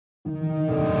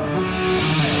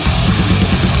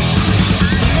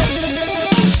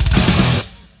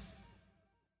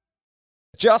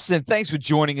Justin, thanks for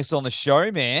joining us on the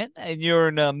show, man. And you're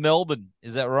in Melbourne,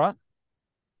 is that right?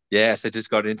 Yeah, so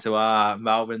just got into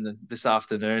Melbourne this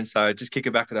afternoon. So just kick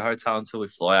it back at the hotel until we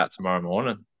fly out tomorrow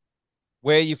morning.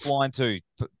 Where are you flying to?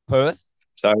 Perth?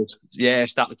 So yeah,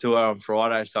 start the tour on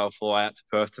Friday. So I'll fly out to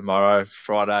Perth tomorrow,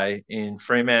 Friday in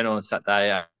Fremantle, and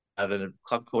Saturday at a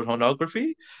club called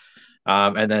Hornography,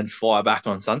 and then fly back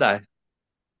on Sunday.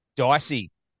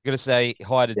 Dicey. Got to say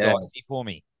hi to Yeah, Dicey for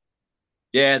me.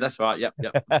 yeah, that's right. Yep,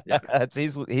 yep, yep, That's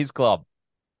his club.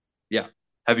 yep.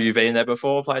 Have you been there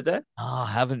before? Played there? Oh,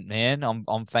 I haven't, man. I'm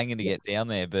fanging to Yeah, get down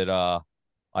there, but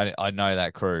I know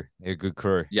that crew. They're a good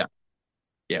crew. yeah,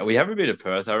 yeah. We haven't been to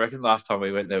Perth. I reckon last time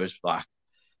we went there was like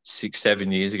 6,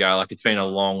 7 years ago. Like it's been a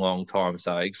long, long time.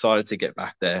 So excited to get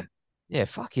back there. Yeah,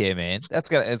 fuck yeah, man. It's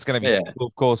gonna be Yeah, sick.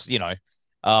 Of course,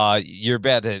 you're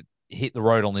about to hit the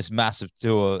road on this massive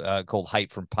tour called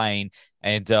Hate from Pain,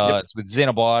 and yep. it's with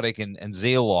Xenobiotic and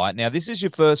Zeolite. Now, this is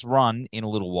your first run in a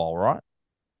little while, right?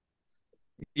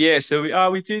 Yeah, so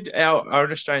we did our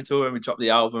own Australian tour and we dropped the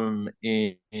album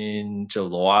in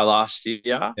July last year.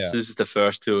 Yeah. So this is the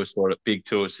first tour, sort of big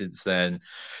tour since then.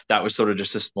 That was sort of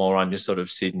just a small run, just sort of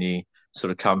Sydney,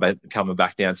 sort of coming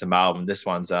back down to Melbourne. This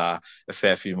one's a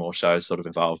fair few more shows sort of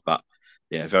involved, but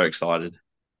yeah, very excited.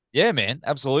 Yeah, man,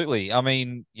 absolutely. I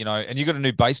mean, and you got a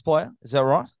new bass player, is that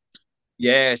right?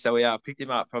 Yeah, so we picked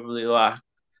him up probably like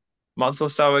month or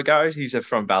so ago. He's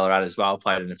from Ballarat as well,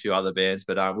 played in a few other bands,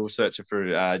 but we were searching for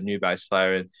a new bass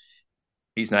player and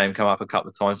his name come up a couple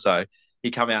of times. So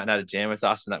he come out and had a jam with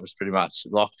us, and that was pretty much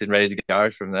locked and ready to go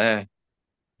from there.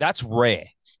 That's rare.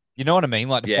 You know what I mean?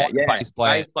 Like to Yeah, find a yeah. bass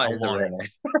player Bass players are alone. rare.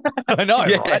 I know,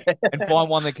 Yeah, right? And find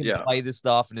one that can yeah, play the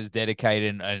stuff and is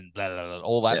dedicated and blah, blah, blah,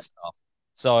 all yeah. that stuff.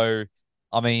 So,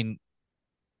 I mean,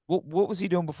 what was he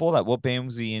doing before that? What band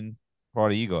was he in prior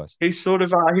to you guys? He's sort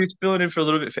of he was filling in for a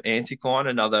little bit for Anticline,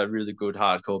 another really good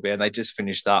hardcore band. They just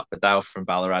finished up, but they were from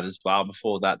Ballarat as well.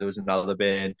 Before that, there was another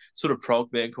band, sort of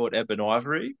prog band called Ebon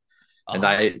Ivory, and Oh,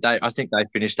 they I think they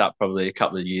finished up probably a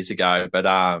couple of years ago. But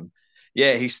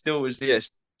yeah, he still was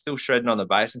still shredding on the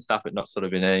bass and stuff, but not sort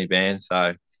of in any band.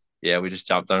 So yeah, we just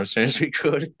jumped on as soon as we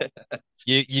could.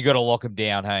 you got to lock him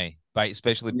down, hey,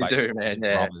 especially You bass do, players man. and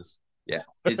Yeah. drummers. Yeah,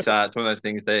 it's one of those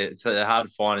things that it's hard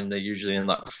to find, and they're usually in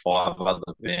like five other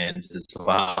bands as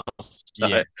well. So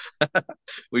Yes,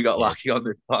 we got yeah, lucky on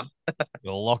this one.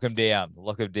 you'll lock him down,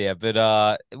 lock him down.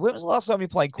 But when was the last time you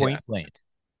played Yeah. Queensland?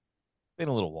 Been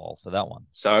a little while for that one.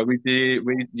 So we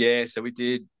did, so we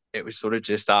did. It was sort of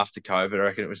just after COVID. I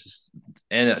reckon it was just,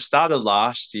 and it started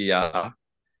last year.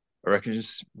 I reckon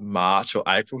just March or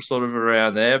April, sort of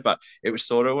around there. But it was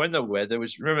sort of when the weather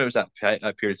was. Remember, it was that period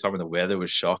of time when the weather was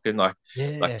shocking, like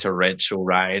Yeah. torrential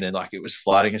rain and like it was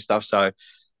flooding and stuff. So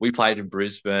we played in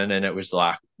Brisbane, and it was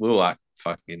like we were like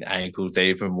fucking ankle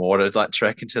deep in water, like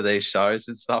trekking to these shows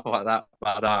and stuff like that.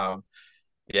 But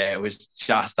yeah, it was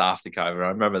just after COVID. I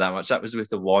remember that much. That was with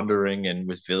the Wandering and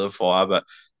with Vilify, but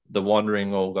the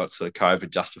Wandering all got sort of COVID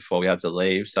just before we had to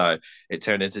leave. So it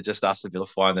turned into just us and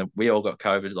Vilify, and then we all got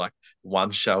COVID like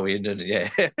one show in, and yeah,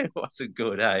 it wasn't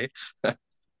good, eh? I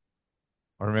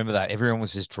remember that. Everyone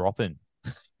was just dropping.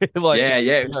 Like just Yeah,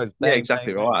 yeah, yeah, bang, bang,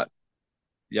 exactly bang. right.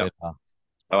 Yep.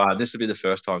 But This will be the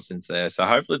first time since there, so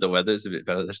hopefully the weather's a bit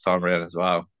better this time around as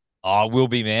well. will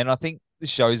be, man. I think the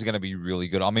show's going to be really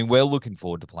good. I mean, we're looking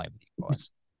forward to playing with you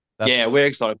guys. That's Yeah, we're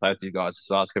excited to play with you guys as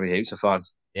well. It's gonna be heaps of fun.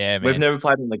 yeah, We've man. never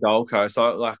played on the Gold Coast.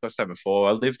 So, like I said before,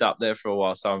 I lived up there for a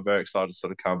while, so I'm very excited to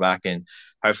sort of come back and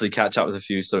hopefully catch up with a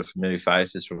few sort of familiar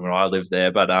faces from when I lived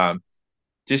there. But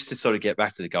just to sort of get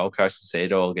back to the Gold Coast and see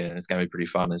it all again, it's going to be pretty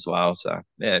fun as well. So,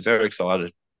 yeah, very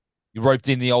excited. You roped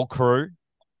in the old crew,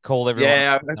 called everyone,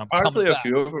 Yeah, I'm coming hopefully a back.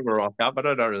 few of them will rock up. I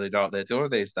don't really know what they're doing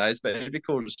these days, but it'd be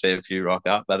cool to see a few rock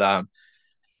up. But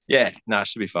yeah, no, it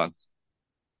should be fun.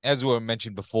 As we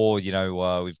mentioned before,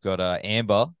 we've got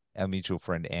Amber, our mutual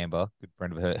friend Amber, good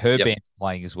friend of her. Her Yep, band's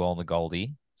playing as well on the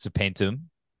Goldie, Serpentum,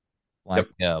 like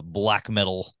yep. black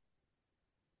metal, Yeah,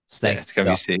 stank it's gonna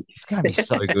be stuff. sick. It's going to be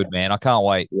so good, man. I can't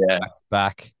wait. Yeah. Back to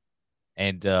back.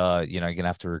 And gonna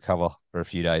have to recover for a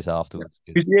few days afterwards.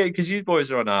 Yeah, because you boys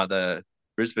are on the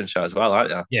Brisbane show as well, aren't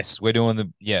you? Yes, we're doing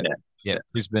the Yeah, yeah, yeah.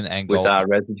 Brisbane and With Goldie.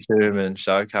 Resin Tomb and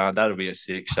Shokan. That'll be a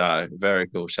sick show. Very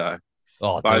cool show.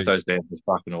 Oh, Both dude. those bands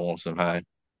are fucking awesome, hey.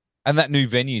 And that new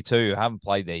venue too. I haven't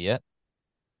played there yet.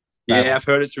 Yeah, Badly. I've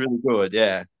heard it's really good.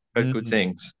 Yeah, heard good Mm.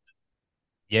 things.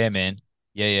 Yeah, man.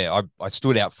 Yeah, yeah. I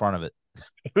stood out front of it.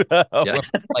 I Yeah,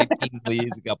 played King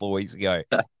Lears a couple of weeks ago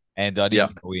and I yeah,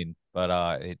 didn't go in, but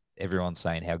everyone's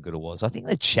saying how good it was. I think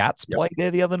the Chats Yep. played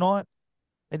there the other night.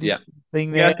 They did Yeah.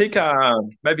 thing Yeah, I there. think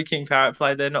maybe King Parrot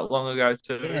played there not long ago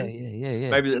Yeah, too. yeah, yeah,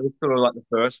 yeah. Maybe it was sort of like the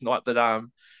first night that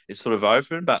it's sort of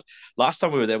open. But last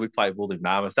time we were there, we played Woolly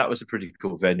Mammoth. That was a pretty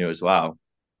cool venue as well.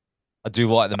 I do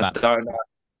like the I map don't know.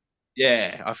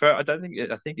 Yeah, I don't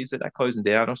think I think is it that closing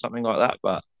down or something like that.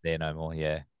 But there no more.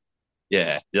 Yeah,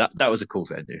 yeah, that was a cool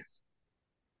venue.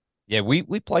 yeah. We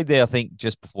played there. I think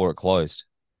just before it closed.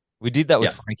 We did that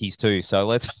with Yeah, Frankie's too. So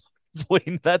let's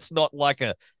hopefully that's not like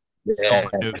a sign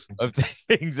yeah. of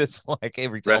things. It's like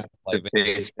every time Rest we in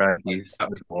play, peace, man, Frankie. That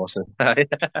was awesome.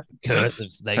 curse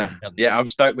of snake. Yeah,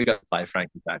 I'm stoked we got to play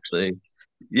Frankie's actually.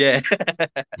 Yeah,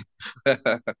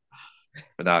 but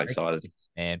no, excited.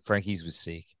 And Frankie's was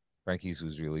sick. Frankie's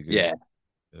was really good, Yeah,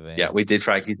 yeah, man. we did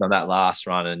Frankie's on that last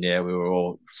run, and yeah, we were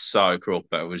all so crook,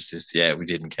 but it was just yeah, we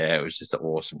didn't care. It was just an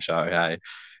awesome show. Hey,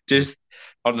 just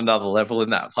on another level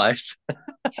in that place.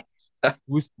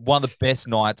 It was one of the best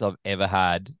nights I've ever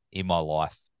had in my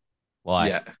life. Like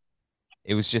Yeah,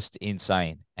 it was just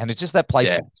insane, and it's just that place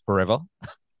yeah, goes forever.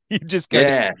 You just go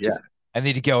yeah, yeah, downstairs and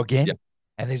then you go yeah, again,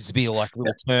 and there's just be like a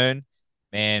yeah, little turn.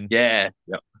 Man, yeah.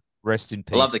 Yeah. rest in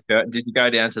I peace. love the curtain. Did you go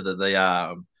down to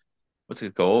the what's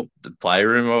it called? The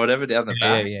playroom or whatever down the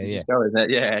Yeah, yeah, back? yeah, Did you yeah. just go in there?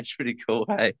 Yeah, it's pretty cool.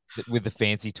 Hey, With the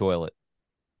fancy toilet.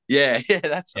 yeah, yeah,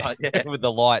 that's Yeah. right. Yeah, With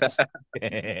the lights.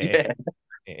 Yeah.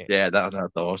 yeah, yeah. That's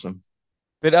awesome.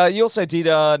 But you also did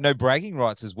no bragging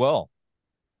rights as well.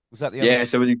 Was that the other Yeah, night?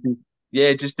 so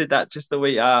yeah, just did that just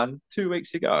 2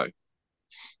 weeks ago.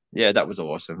 Yeah, that was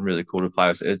awesome. Really cool to play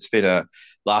with. It's been a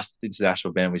last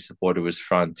international band we supported was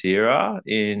Frontiera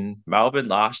in Melbourne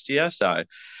last year. So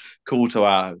cool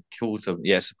to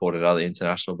yeah support another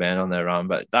international band on their run.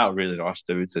 But they were really nice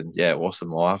dudes and yeah,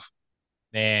 awesome live.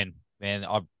 Man,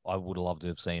 I would have loved to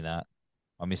have seen that.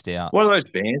 I missed out. One of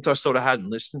those bands I sort of hadn't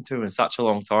listened to in such a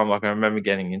long time. Like I remember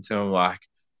getting into them like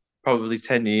probably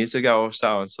 10 years ago or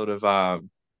so, and sort of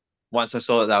once I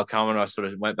saw that they were coming, I sort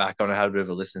of went back on and had a bit of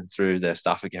a listen through their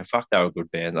stuff again. Fuck, they were a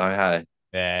good band though. Hey,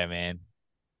 Yeah, man.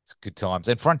 It's good times.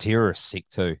 And Frontier is sick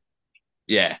too.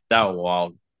 yeah, they were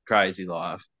wild, crazy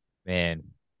live. Man.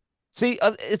 See,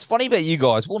 it's funny about you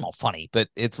guys. Well, not funny, but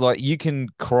it's like you can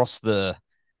cross the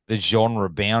genre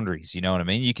boundaries. You know what I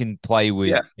mean? You can play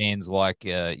Yeah, with bands like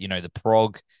the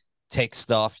prog tech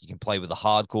stuff. You can play with the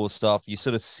hardcore stuff. You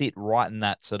sort of sit right in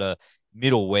that sort of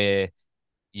middle where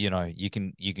you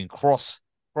can cross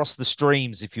the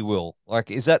streams, if you will. Like,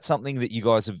 is that something that you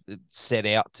guys have set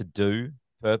out to do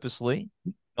purposely?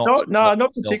 Not no, to lock no,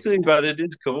 not yourselves. particularly, but it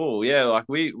is cool. Yeah, like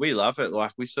we love it.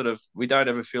 Like we don't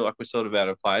ever feel like we're sort of out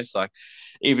of place. Like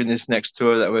even this next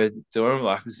tour that we're doing,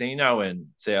 like Zeno and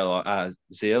Zia,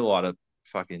 a lot of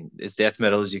fucking as death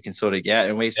metal as you can sort of get,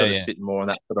 and we Yeah, sort of yeah, sit more in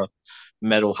that sort of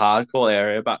metal hardcore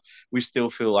area, but we still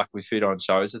feel like we fit on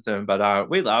shows with them. But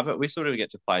we love it. We sort of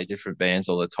get to play different bands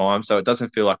all the time, so it doesn't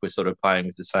feel like we're sort of playing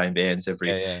with the same bands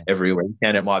yeah, yeah. every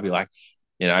weekend. It might be like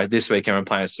this weekend I'm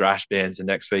playing thrash bands, and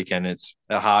next weekend it's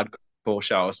a hardcore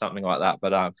show or something like that.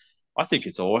 But I think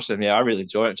it's awesome. Yeah, I really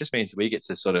enjoy it. It just means that we get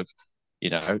to sort of, we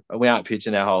aren't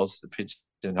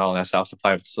pigeonholing ourselves to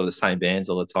play with sort of the same bands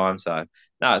all the time. So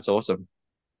no, it's awesome.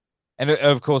 And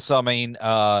of course, I mean,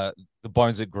 the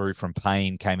Bones That Grew from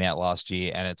Pain came out last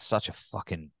year, and it's such a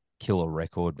fucking killer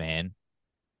record, man.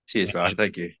 Cheers, bro. And,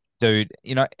 Thank you. dude,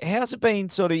 how's it been?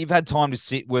 Sort of, you've had time to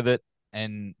sit with it,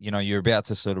 and you're about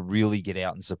to sort of really get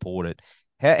out and support it.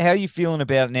 How are you feeling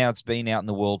about it now? It's been out in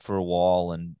the world for a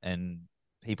while, and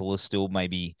people are still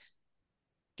maybe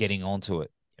getting onto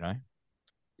it. You know?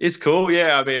 It's cool,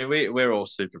 yeah. I mean, we're all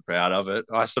super proud of it.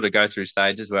 I sort of go through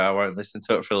stages where I won't listen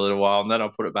to it for a little while, and then I'll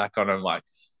put it back on. And I'm like,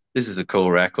 this is a cool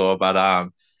record. But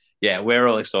yeah, we're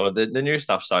all excited. The new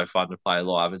stuff's so fun to play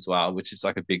live as well, which is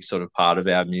like a big sort of part of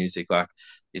our music. Like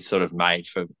it's sort of made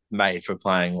for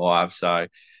playing live. So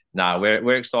no,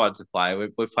 we're excited to play.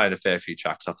 We're playing a fair few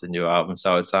tracks off the new album,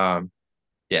 so it's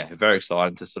yeah, very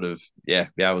excited to sort of yeah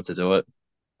be able to do it.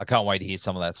 I can't wait to hear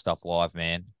some of that stuff live,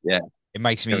 man. Yeah, It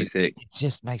makes it's gonna be me. sick. It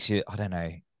just makes you. I don't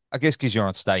know. I guess because you're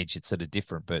on stage, it's sort of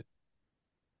different, but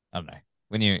I don't know.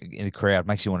 When you're in the crowd,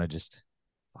 makes you want to just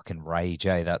fucking rage,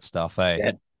 that stuff,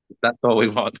 Yeah, that's all we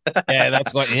want. Yeah,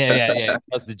 that's what. Yeah, yeah, yeah.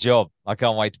 That's the job. I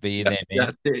can't wait to be in Yeah, there, man.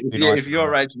 that's it. If, Two you, if nights in a you're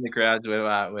row. raging the crowd,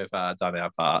 we've done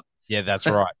our part. Yeah, that's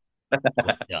right.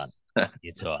 Well done.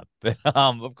 Your time. But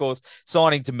of course,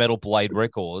 signing to Metal Blade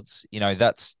Records,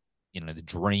 that's the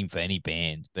dream for any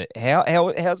band. But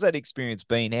how's that experience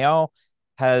been?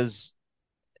 Has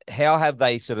how have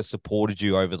they sort of supported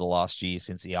you over the last year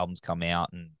since the album's come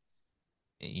out and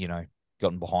you know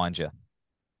gotten behind you?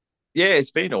 Yeah,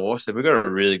 it's been awesome. We've got a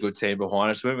really good team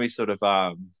behind us. When we sort of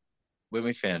when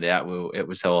we found out it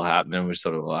was all happening, we're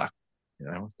sort of like,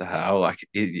 what the hell? Like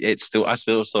it's still, I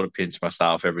still sort of pinch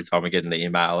myself every time I get an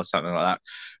email or something like that.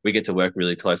 We get to work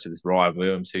really close with Ryan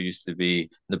Williams, who used to be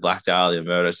the Black Dahlia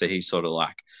murder. So he's sort of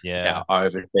like Yeah. our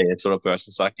overseer sort of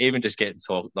person. So like even just getting to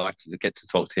talk, like to get to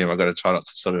talk to him, I got to try not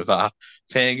to sort of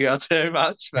fangirl too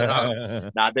much.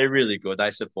 But nah, they're really good.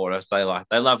 They support us. They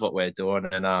love what we're doing,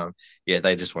 and yeah,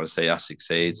 they just want to see us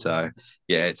succeed. So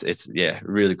yeah, it's yeah,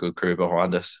 really good crew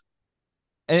behind us.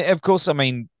 And of course, I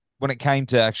mean, when it came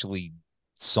to actually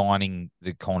signing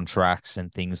the contracts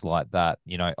and things like that,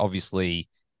 obviously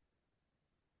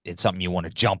it's something you want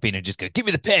to jump in and just go, give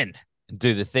me the pen and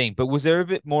do the thing. But was there a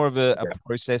bit more of a Yeah,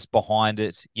 process behind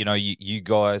it? You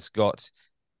guys got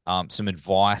some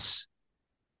advice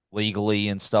legally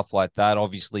and stuff like that,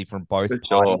 obviously from both for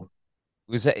sure. parties.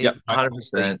 Was that Yep,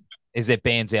 obviously? 100%. Is there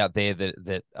bands out there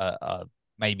that are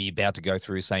maybe about to go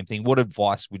through the same thing? What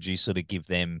advice would you sort of give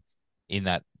them in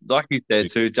that? Like you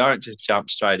said too, don't just jump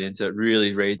straight into it.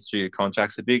 Really read through your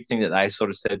contracts. The big thing that they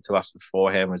sort of said to us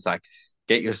beforehand was like,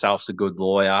 get yourselves a good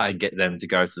lawyer and get them to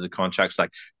go through the contracts.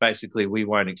 Like basically, we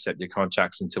won't accept your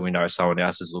contracts until we know someone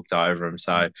else has looked over them.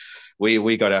 So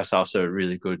we got ourselves a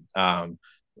really good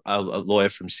a lawyer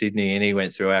from Sydney, and he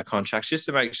went through our contracts just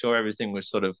to make sure everything was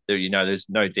sort of there's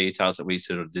no details that we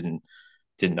sort of didn't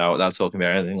know what they were talking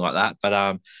about or anything like that.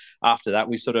 But after that,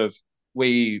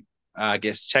 we I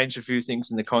guess changed a few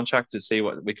things in the contract to see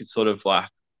what we could sort of like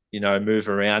move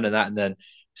around and that, and then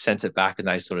sent it back, and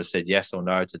they sort of said yes or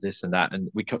no to this and that, and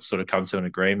we could sort of come to an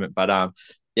agreement. But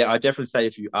yeah, I definitely say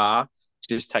if you are,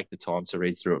 just take the time to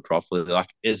read through it properly. Like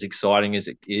as exciting as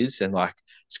it is, and like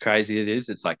as crazy it is,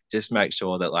 it's like just make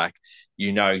sure that like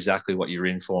you know exactly what you're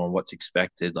in for and what's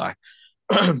expected. Like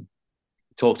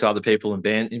talk to other people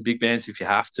in big bands if you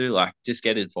have to. Like just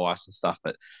get advice and stuff,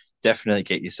 but definitely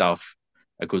get yourself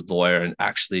a good lawyer and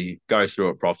actually go through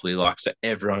it properly. Like so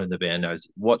everyone in the band knows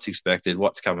what's expected,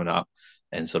 what's coming up,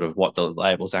 and sort of what the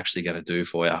label's actually going to do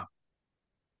for you.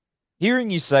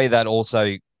 Hearing you say that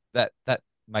also, that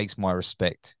makes my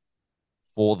respect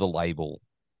for the label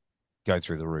go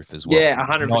through the roof as well. Yeah, Not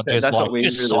 100%. just That's like, what we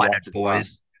just really sign it, wanted as well.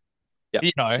 boys. Yeah,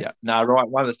 You know, yeah. No, right.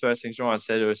 One of the first things Ryan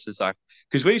said to us is like,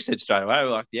 because we said straight away, we're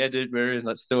like, yeah, dude, we're in,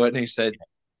 let's do it. And he said,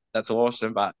 that's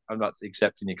awesome, but I'm not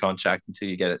accepting your contract until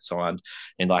you get it signed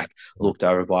and like looked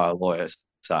over by our lawyers.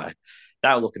 So they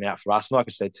were looking out for us. And like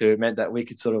I said too, it meant that we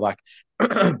could sort of like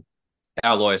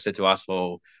our lawyer said to us,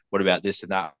 well, what about this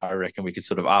and that? I reckon we could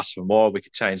sort of ask for more. We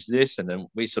could change this. And then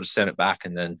we sort of sent it back.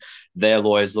 And then their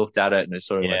lawyers looked at it and it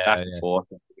sort of went back yeah, and yeah. forth.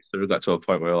 We sort of got to a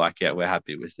point where we're like, yeah, we're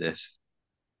happy with this.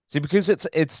 See, because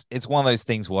it's one of those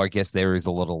things where I guess there is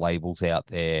a lot of labels out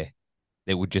there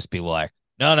that would just be like,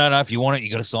 no, no, no. If you want it, you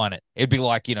got to sign it. It'd be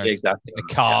like, Yeah, exactly. a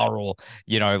Yeah. car or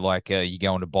like you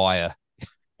going to buy a,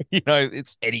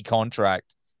 it's any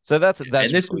contract. So And that's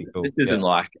this really this cool. Yeah. isn't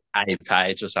like a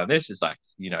page or something. This is like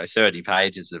 30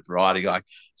 pages of writing. Like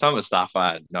some of the stuff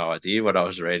I had no idea what I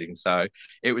was reading. So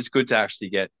it was good to actually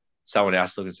get someone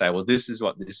else look and say, well, this is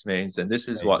what this means, and this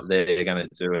is Yeah. what they're going to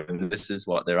do, and this is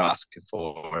what they're asking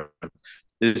for.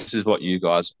 This is what you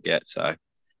guys get. So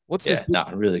What's this? yeah,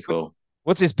 no, really cool.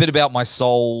 What's this bit about my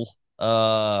soul?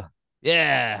 Yeah,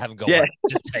 haven't got Yeah, one.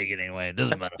 Just take it anyway. It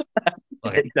doesn't matter.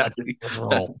 Okay, exactly. let's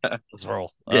roll. Let's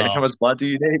roll. Yeah, how much blood do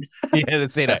you need? Yeah,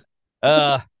 that's it.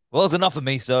 Well, it's enough of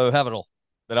me, so have it all.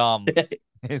 But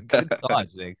good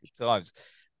times, man. Good times.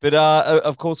 But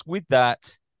of course, with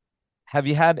that, have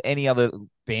you had any other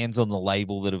bands on the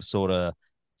label that have sort of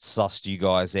sussed you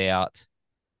guys out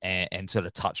and sort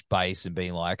of touched base and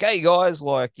been like, hey guys,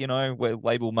 like, we're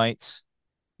label mates,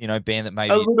 band that A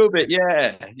maybe little bit,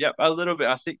 yeah, yep, a little bit.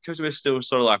 I think because we're still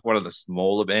sort of like one of the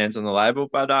smaller bands on the label,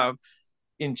 but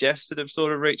Ingested have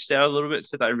sort of reached out a little bit,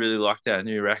 said they really liked our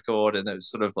new record, and it was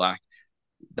sort of like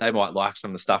they might like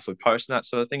some of the stuff we post and that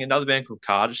sort of thing. Another band called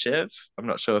Kardashev. I'm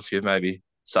not sure if you maybe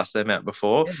sussed them out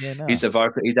before. yeah, yeah, no. He's a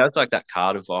vocal. He does like that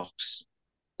Carter Vox,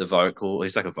 the vocal.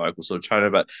 He's like a vocal sort of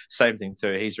trainer, but same thing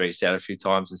too. He's reached out a few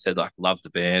times and said like love the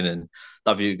band and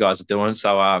love what you guys are doing.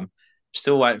 So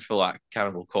still waiting for like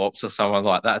Cannibal Corpse or someone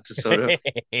like that to sort of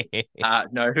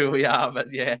know who we are.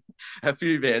 But yeah, a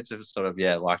few bands have sort of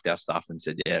liked our stuff and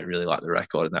said really like the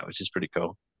record and that, which is pretty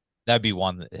cool. That'd be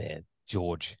one that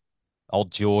George,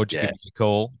 old George, give Yeah, me a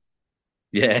call.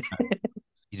 yeah,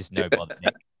 You just know by the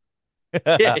neck.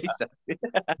 yeah, That'd exactly.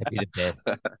 be the best.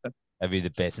 That'd be the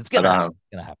best. It's But gonna happen. It's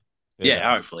gonna happen. But,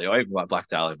 yeah, hopefully, or even like Black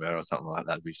Dahlia Murder or something like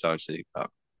that would be so sick. But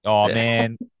oh yeah,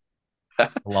 man, I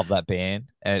love that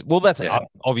band. Well, that's yeah,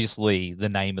 obviously the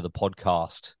name of the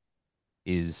podcast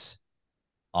is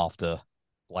after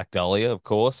Black Dahlia, of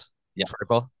course. yeah,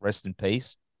 Trevor, rest in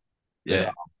peace. But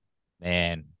yeah.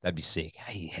 Man, that'd be sick.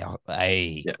 Hey, Yeah,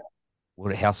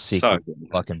 how sick so would good.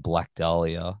 fucking Black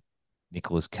Dahlia,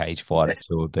 Nicolas Cage fighter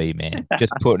tour be, man?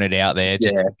 Just putting it out there,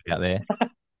 just Yeah, putting it out there.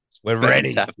 We're it's making us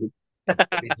ready. happy. The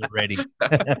boys are ready.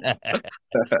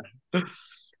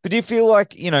 But do you feel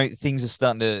like, things are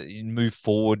starting to move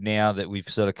forward now that we've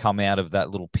sort of come out of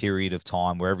that little period of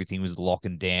time where everything was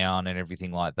locking down and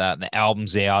everything like that, and the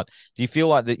album's out? Do you feel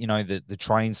like that, the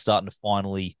train's starting to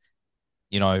finally,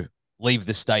 you know, leave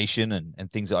the station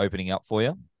and things are opening up for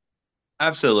you?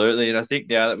 Absolutely, and I think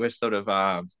now that we've sort of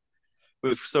got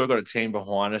a team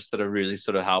behind us that are really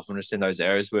sort of helping us in those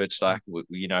areas where it's like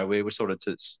we were sort of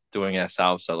doing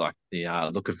ourselves, so like the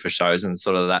looking for shows and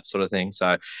sort of that sort of thing.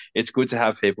 So it's good to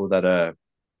have people that are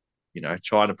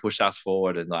trying to push us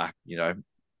forward and like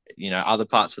other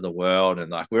parts of the world,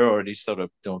 and like we're already sort of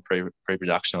doing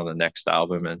pre-production on the next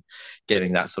album and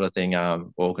getting that sort of thing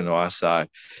organized. So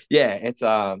yeah,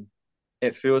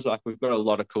 it feels like we've got a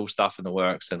lot of cool stuff in the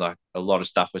works and like a lot of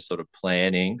stuff we're sort of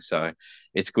planning. So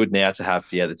it's good now to have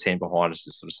the team behind us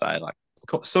to sort of say like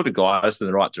sort of guide us in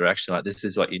the right direction, like this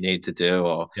is what you need to do,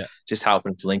 or Yeah. just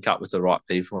helping to link up with the right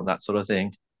people and that sort of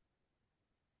thing.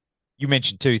 You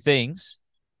mentioned two things.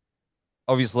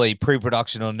 Obviously,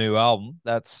 pre-production on a new album.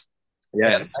 How's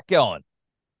Yeah, that going?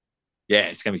 yeah,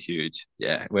 it's gonna be huge.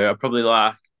 Yeah, we're probably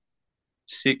like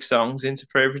 6 songs into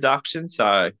pre-production,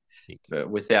 so Sick. but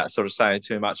without sort of saying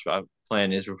too much, our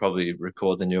plan is we'll probably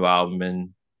record the new album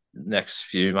in the next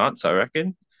few months, I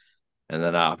reckon, and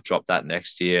then drop that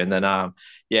next year. And then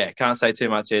yeah, can't say too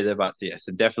much either, but yeah,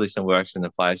 so definitely some works in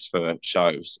the place for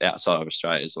shows outside of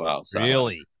Australia as well. So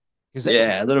Really? Because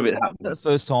yeah, a little bit is that happening. the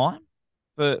first time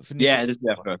for Yeah, Nicholas? this is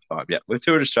our first time. Yeah, we've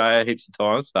toured Australia heaps of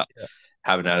times, but Yeah.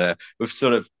 haven't had we've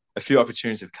sort of a few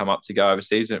opportunities have come up to go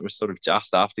overseas, and it was sort of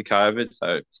just after COVID,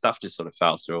 so stuff just sort of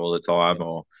fell through all the time,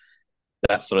 or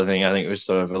that sort of thing. I think it was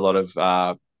sort of a lot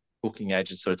of booking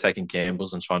agents sort of taking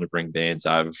gambles and trying to bring bands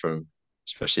over from,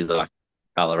 especially like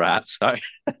Ballarat. So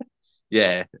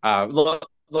yeah,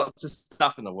 lots of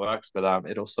stuff in the works, but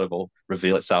it'll sort of all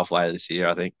reveal itself later this year,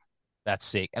 I think. That's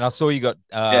sick. And I saw you got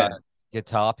Yeah,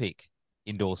 guitar pick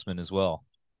endorsement as well.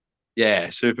 yeah,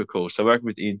 super cool. So working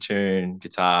with Intune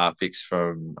guitar picks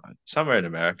from somewhere in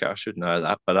America, I should know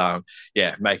that, but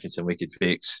yeah, making some wicked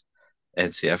picks.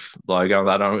 NCF logo on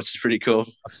that on, which is pretty cool.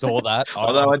 I saw that. I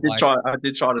Although was like, I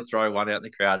did try to throw one out in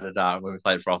the crowd at when we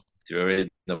played Frost. The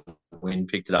wind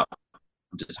picked it up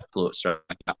and just blew it straight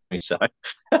at me. So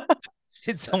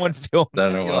did someone film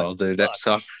don't that? know You're what like, I'll do fuck. next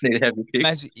time. Need a heavy pick.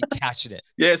 Imagine you catching it.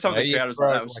 Yeah, some of the You crowd was like,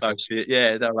 throw "That was like so shit."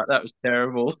 Yeah, they were like, "That was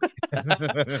terrible."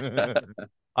 a.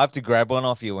 I have to grab one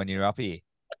off you when you're up here.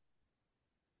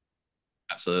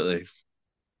 Absolutely.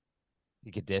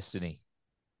 Pick a destiny.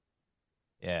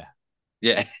 Yeah.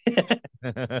 Yeah,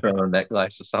 throw on a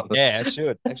necklace or something. Yeah, I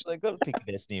should. Actually, I've got to pick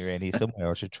a destiny around here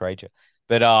somewhere. I should trade you.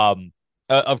 But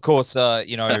of course,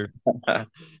 you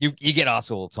get asked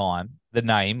all the time. The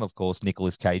name, of course,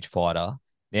 Nicolas Cage fighter.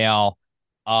 Now,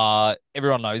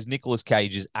 everyone knows Nicolas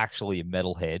Cage is actually a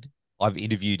metalhead. I've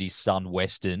interviewed his son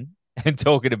Weston and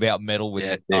talking about metal with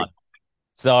Yeah, his dude. son.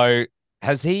 So,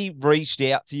 has he reached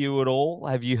out to you at all?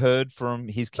 Have you heard from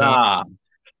his camp?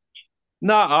 Nah,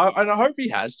 no, and I hope he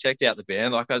has checked out the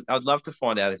band. Like, I'd love to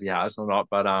find out if he has or not.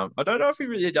 But I don't know if he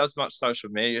really does much social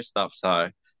media stuff.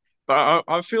 So, but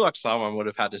I feel like someone would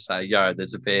have had to say, "Yo,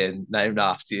 there's a band named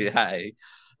after you." Hey,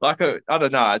 like I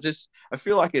don't know. I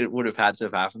feel like it would have had to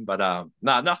have happened. But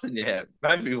no, nothing yet.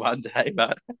 Maybe one day,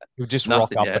 but He'll just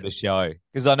rock nothing up yet. at a show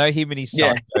because I know him and his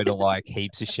son Yeah, go to like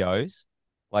heaps of shows.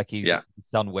 Like yeah. his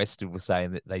son Weston was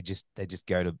saying that they just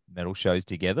go to metal shows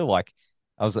together. Like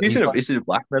I was, Is he's it like, a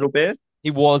black metal band? he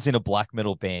was in a black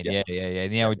metal band, Yeah, yeah, yeah, yeah.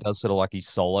 Now yeah, he does sort of like his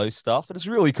solo stuff, and it's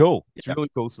really cool. It's yeah, really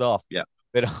cool stuff. yeah,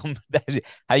 But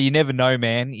hey, you never know,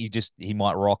 man. He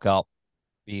might rock up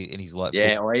in his like full.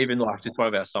 yeah. Or even like just one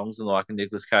of our songs in like a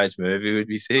Nicolas Cage movie would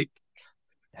be sick.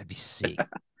 That'd be sick.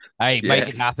 Hey, make Yeah,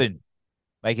 it happen.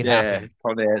 Make it yeah. happen.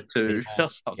 On there Make too it or happen.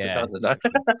 something. I Yeah. don't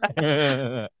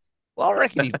know. Well, I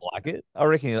reckon he'd like it. I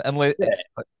reckon, unless Yeah.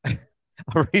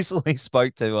 I recently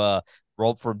spoke to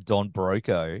Rob from Don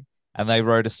Broco, and they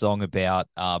wrote a song about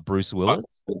Bruce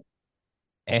Willis,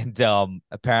 and Yeah.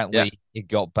 apparently it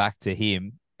got back to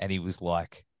him, and he was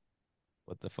like,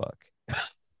 "What the fuck?" He's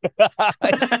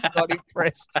not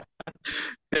impressed.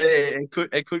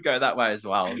 It could go that way as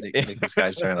well. Nicolas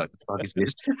Cage saying like, "What the fuck is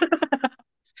this?"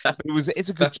 But it's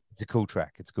a cool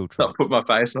track. It's a cool track. Not put my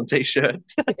face on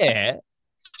t-shirts. Yeah,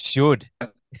 should.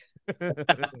 But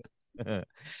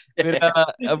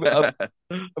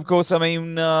of course, I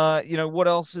mean, what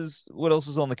else is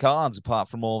on the cards apart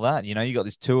from all that? You got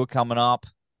this tour coming up.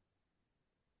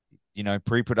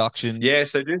 pre-production. Yeah,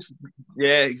 so just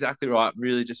yeah, exactly right.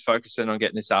 Really just focusing on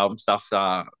getting this album stuff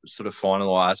sort of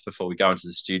finalized before we go into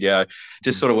the studio.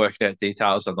 Just Mhm. sort of working out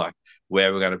details of like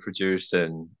where we're going to produce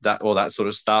and that all that sort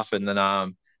of stuff. And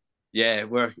then yeah,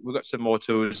 we've got some more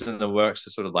tours in the works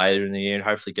to sort of later in the year and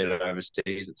hopefully get it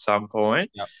overseas at some point.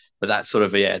 Yep. But that's sort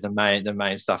of yeah, the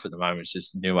main stuff at the moment is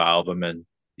just new album and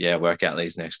yeah, work out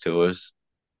these next tours.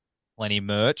 Plenty of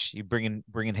merch. You bringing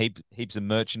heaps of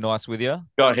merchandise with you.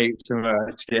 Got heaps of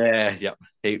merch. Yeah, yep.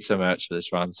 Heaps of merch for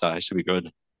this run, so it should be good.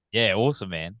 Yeah, awesome,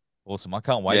 man. Awesome. I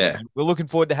can't wait, Yeah. man. We're looking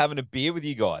forward to having a beer with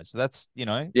you guys. So that's, Yeah,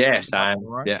 months in same. a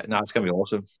row. Yeah, no, it's gonna be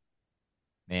awesome.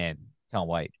 Man, can't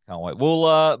wait. Can't wait.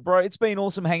 Well, bro, it's been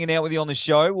awesome hanging out with you on the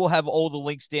show. We'll have all the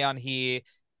links down here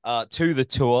to the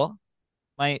tour.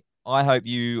 Mate, I hope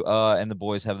you and the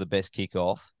boys have the best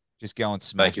kickoff. Just go and Thank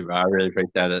smash you, it. bro. I really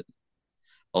appreciate it.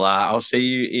 Well, I'll see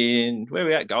you in where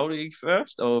we at, Goldie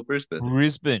first or Brisbane?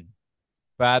 Brisbane.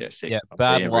 Yeah, sick. Yeah, I'll see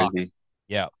bad you in luck. Brisbane.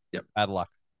 Yeah, Yep. bad luck.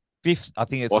 Fifth, I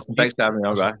think it's a Awesome. fifth. Thanks for having me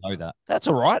I on, should bro. know that. That's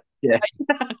all right. Yeah.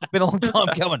 Been a long time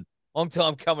coming. Long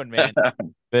time coming, man.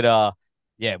 But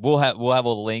yeah, we'll have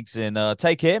all the links and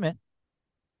take care, man.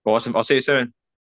 Awesome. I'll see you soon.